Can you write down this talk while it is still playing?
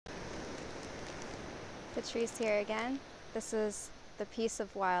Patrice here again. This is The Peace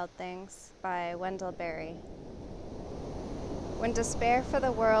of Wild Things by Wendell Berry. When despair for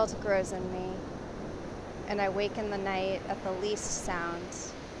the world grows in me, and I wake in the night at the least sound,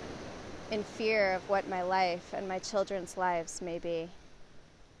 in fear of what my life and my children's lives may be,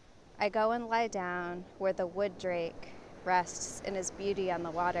 I go and lie down where the wood drake rests in his beauty on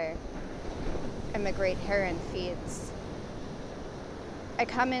the water, and the great heron feeds. I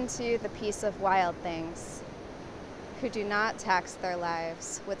come into the peace of wild things, who do not tax their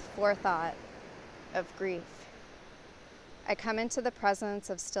lives with forethought of grief. I come into the presence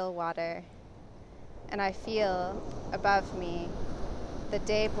of still water, and I feel above me the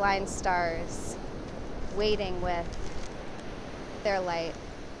day-blind stars waiting with their light.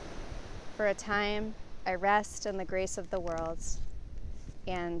 For a time, I rest in the grace of the world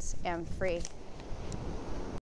and am free.